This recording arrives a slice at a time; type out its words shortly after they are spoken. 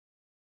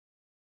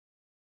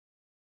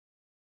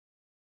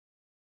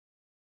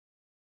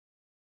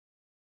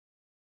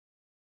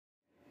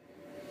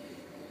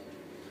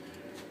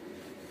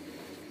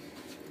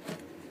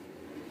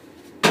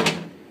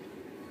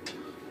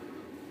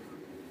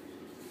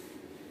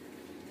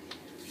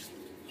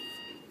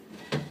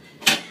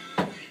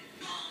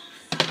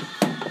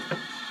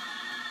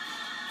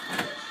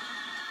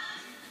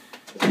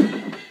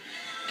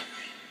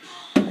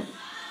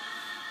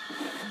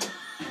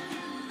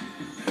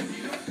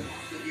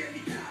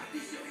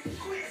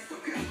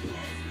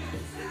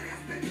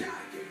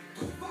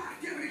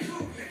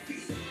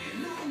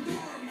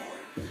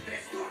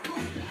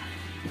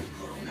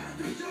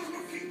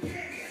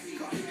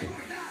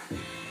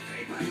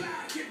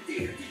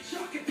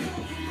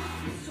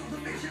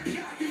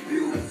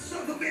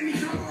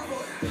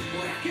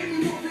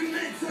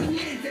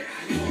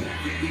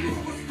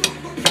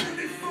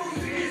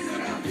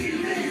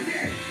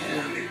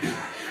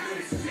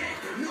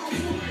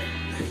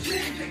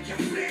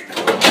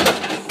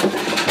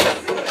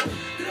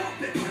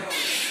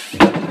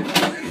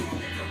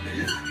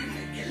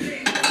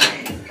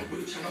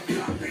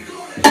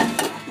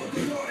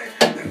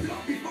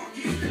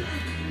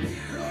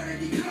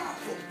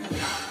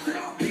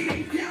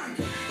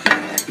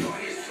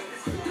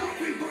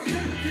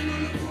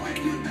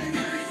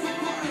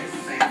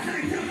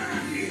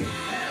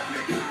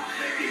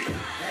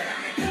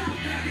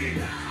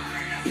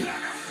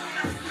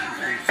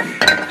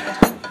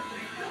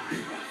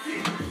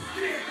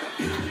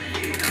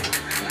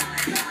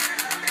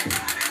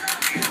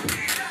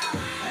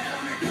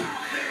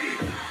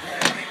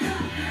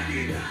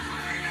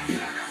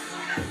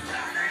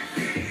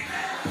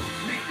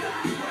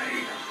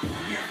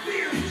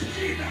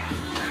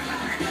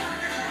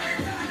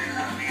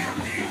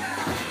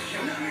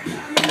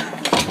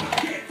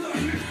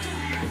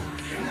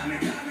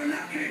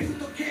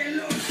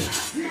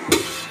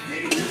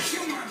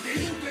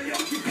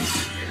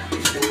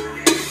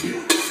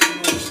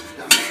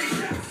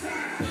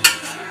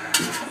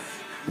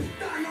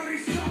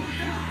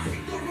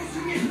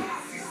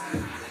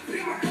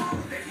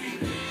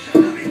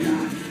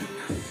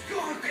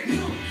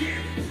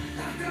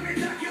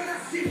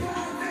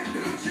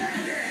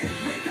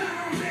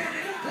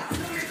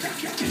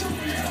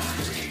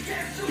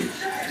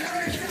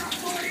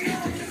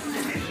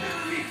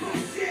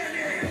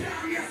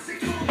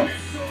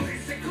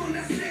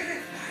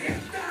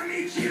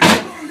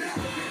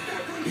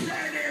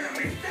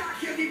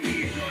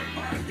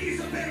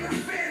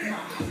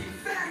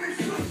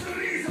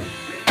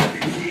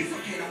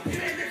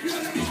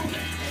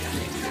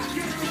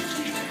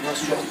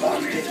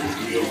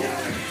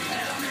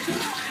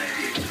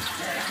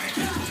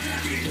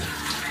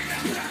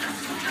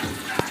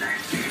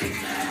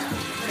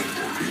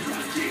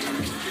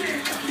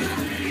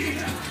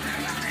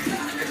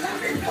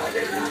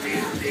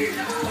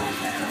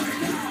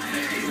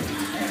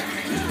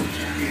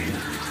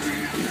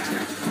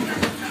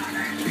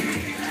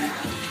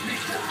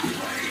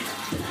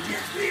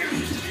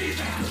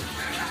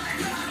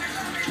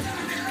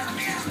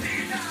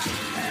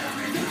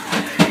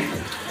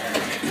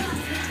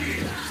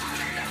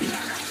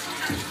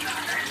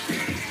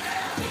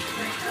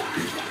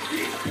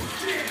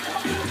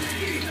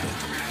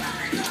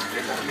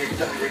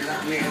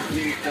Della mia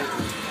vita.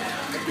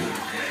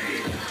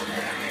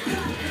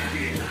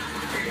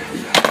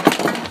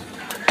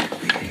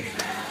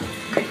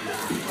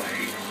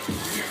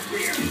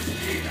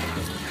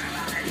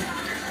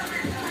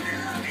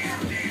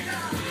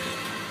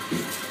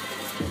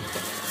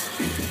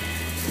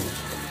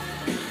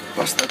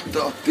 Pasta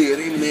Totti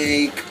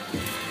remake.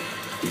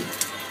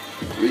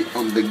 We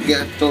on the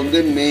get on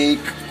the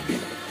make.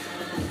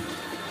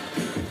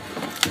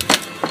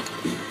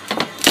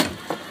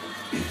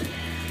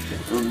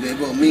 Non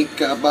devo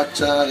mica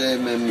baciare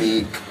me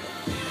mica.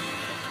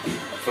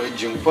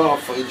 Friggi un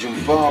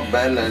po',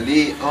 bella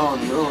lì. Oh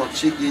no,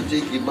 cicchi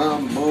cicchi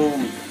bam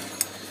boom.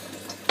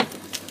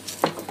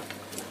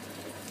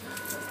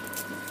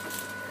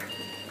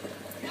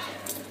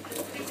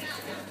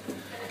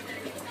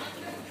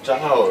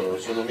 Ciao, non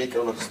sono mica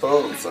una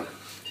stronza.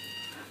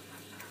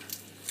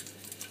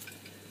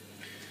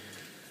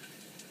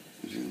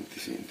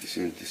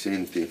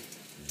 Senti.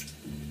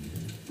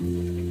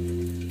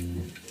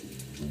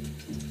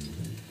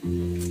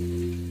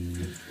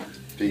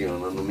 Figa,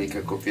 non hanno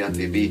mica copiato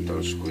i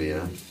Beatles qui,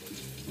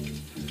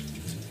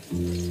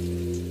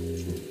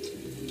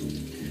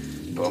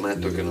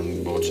 Prometto che non mi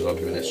brucerò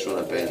più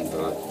nessuna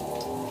pentola.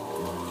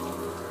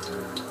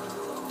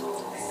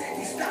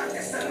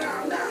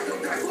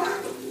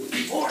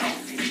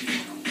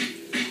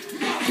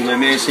 Come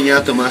mi ha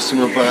insegnato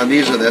Massimo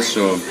Paradiso,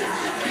 adesso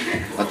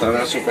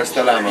attraverso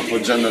questa lama,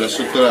 appoggiandola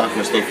sotto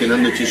l'acqua,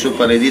 storpiandoci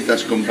sopra le dita,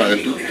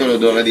 scompare tutto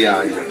l'odore di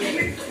aglio.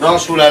 Non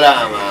sulla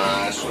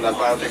lama, sulla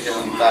parte che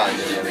non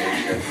taglia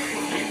ovviamente.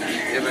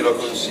 Io ve lo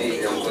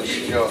consiglio, è un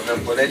consiglio da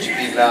un po'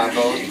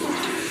 pillato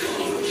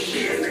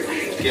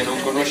che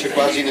non conosce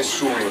quasi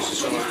nessuno, si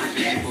sono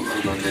stupiti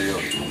tutti quando io,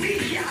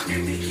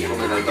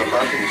 come d'altra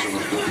parte mi sono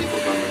stupito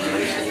quando me l'ha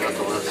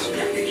insegnato Massimo.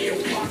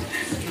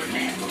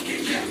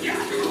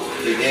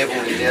 Tenevo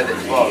un'idea del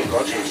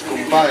porco, cioè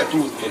scompare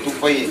tutto, tu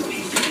puoi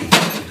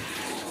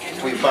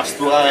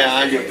pasturare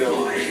aglio per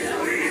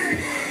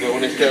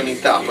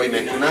un'eternità, poi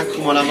metti un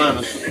attimo la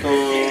mano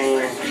sotto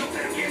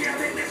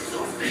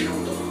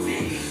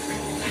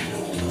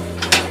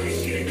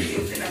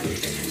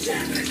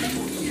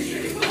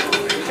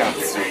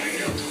cazzo,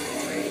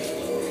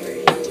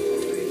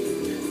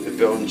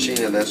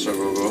 peperoncini adesso a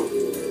gogo.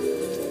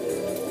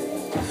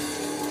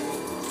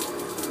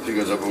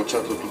 Figo, ho già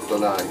bruciato tutto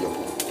l'aglio,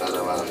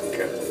 puttana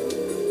vacca,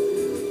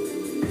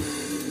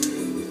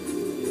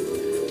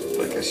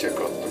 perché sia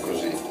cotto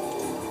così,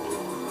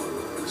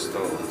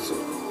 stronzo,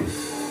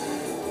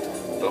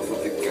 troppo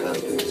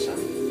piccante mi sa,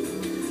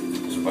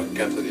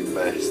 spaccato di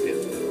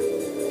bestia.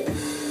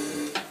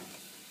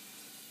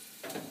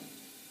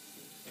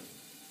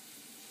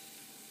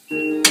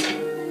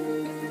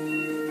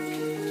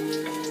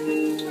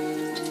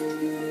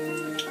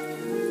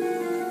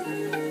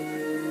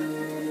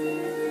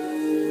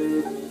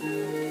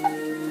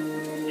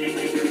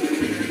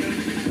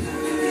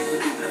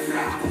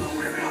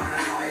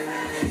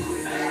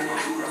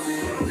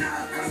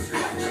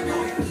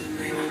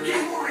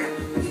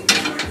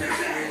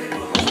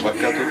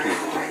 Spaccato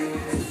tutto.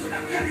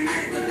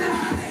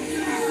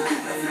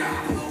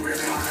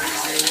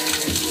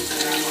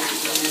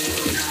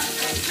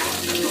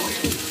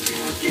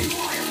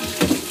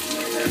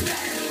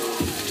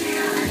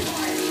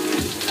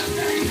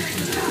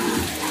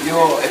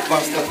 Io e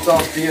pasta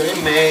Totti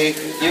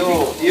remake,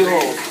 io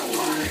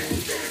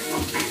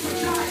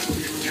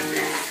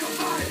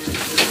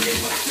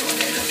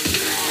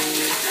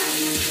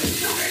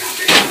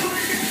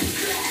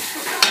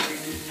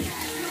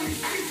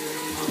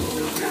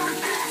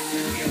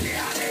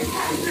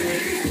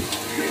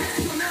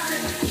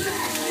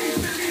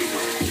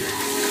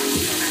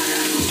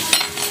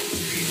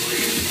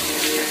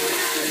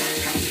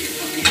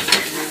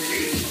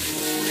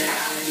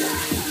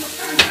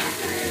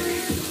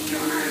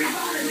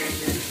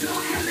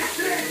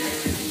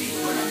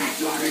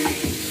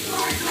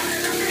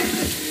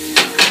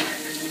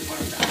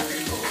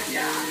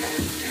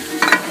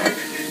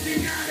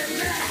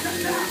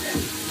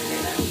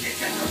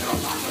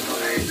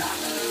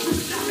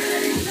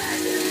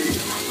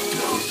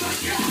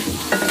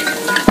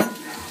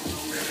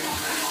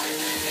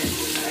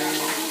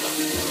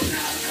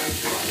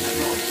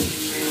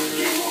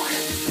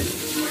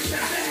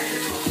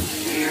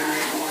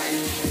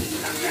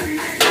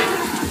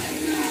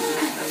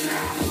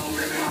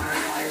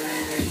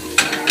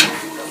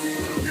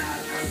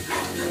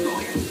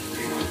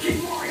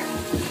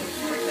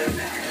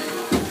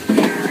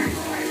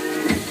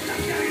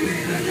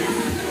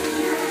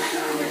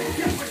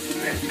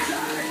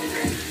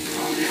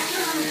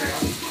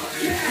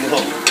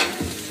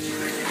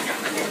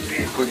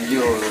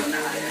coglione.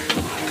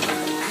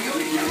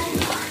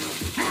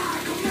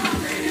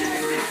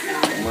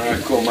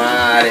 Marco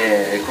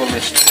Mare,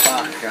 come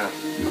spacca.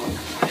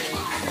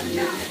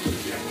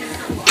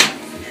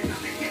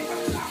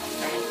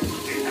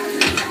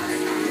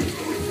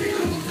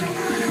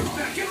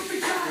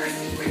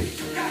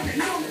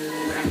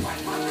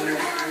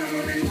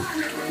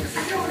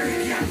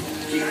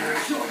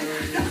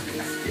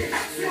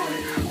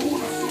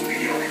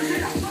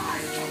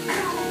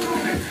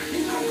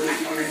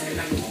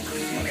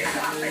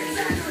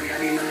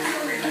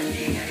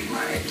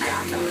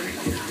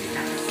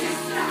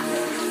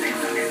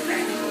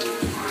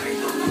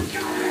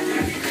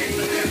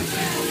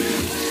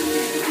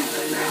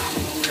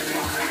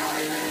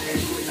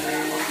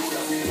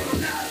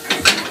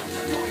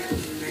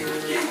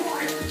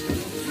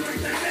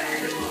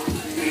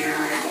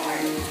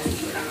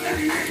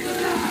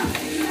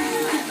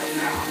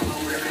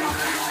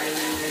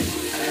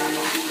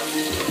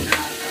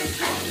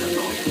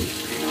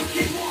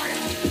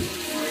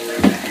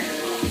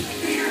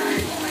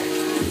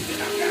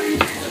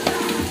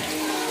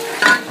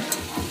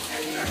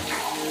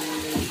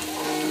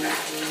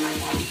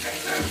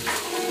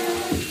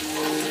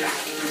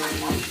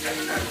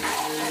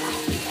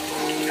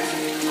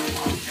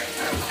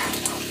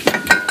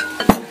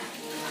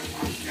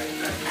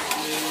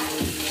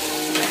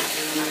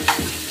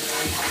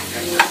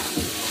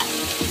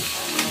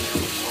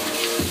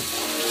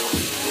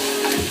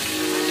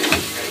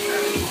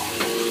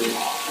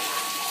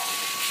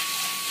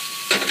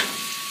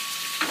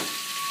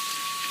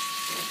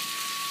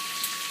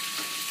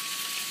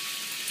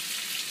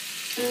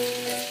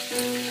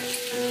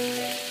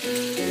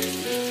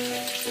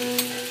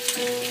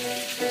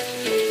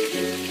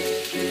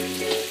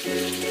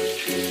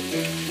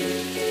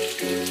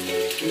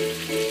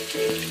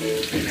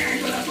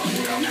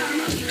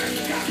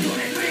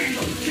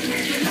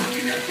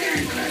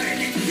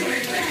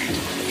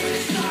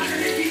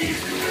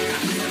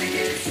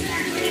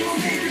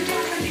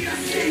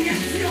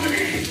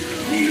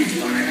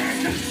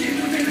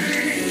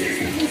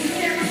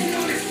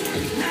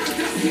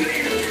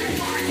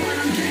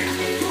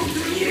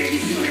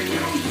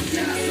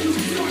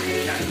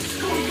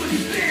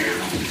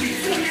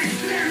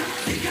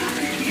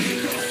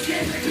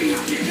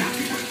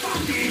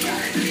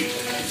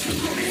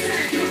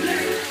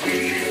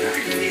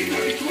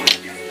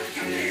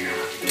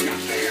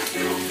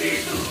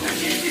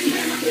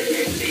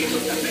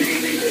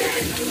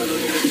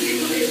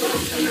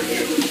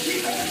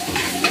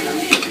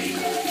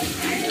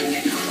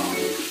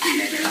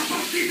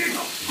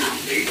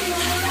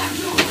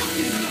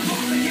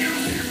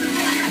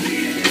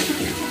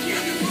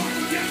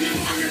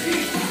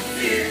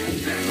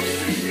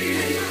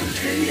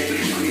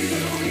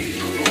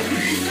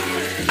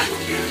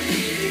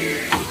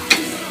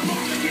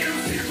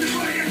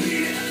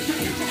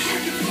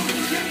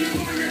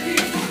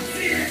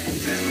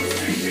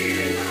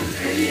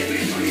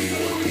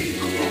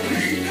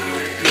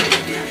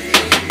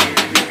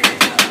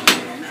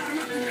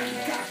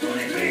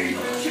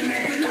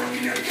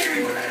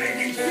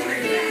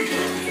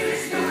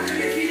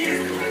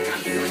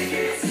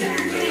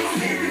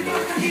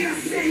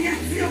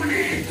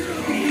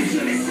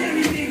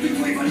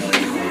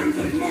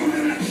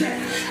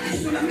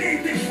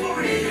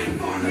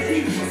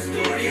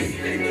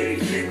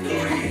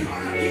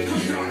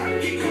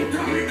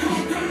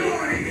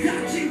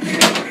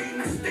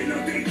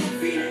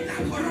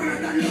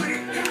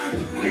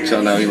 C'è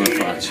una rima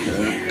facile,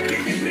 un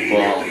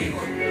po'.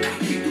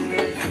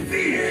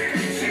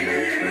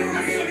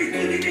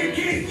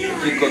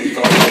 Chi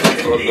controlla il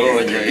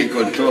controllore, gli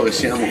agricoltori,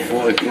 siamo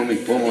fuori come i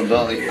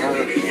pomodori.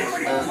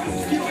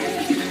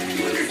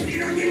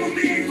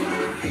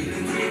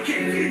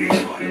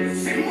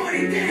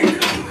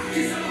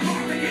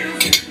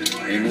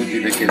 È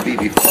inutile che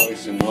vivi fuori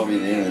se muovi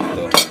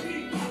dentro.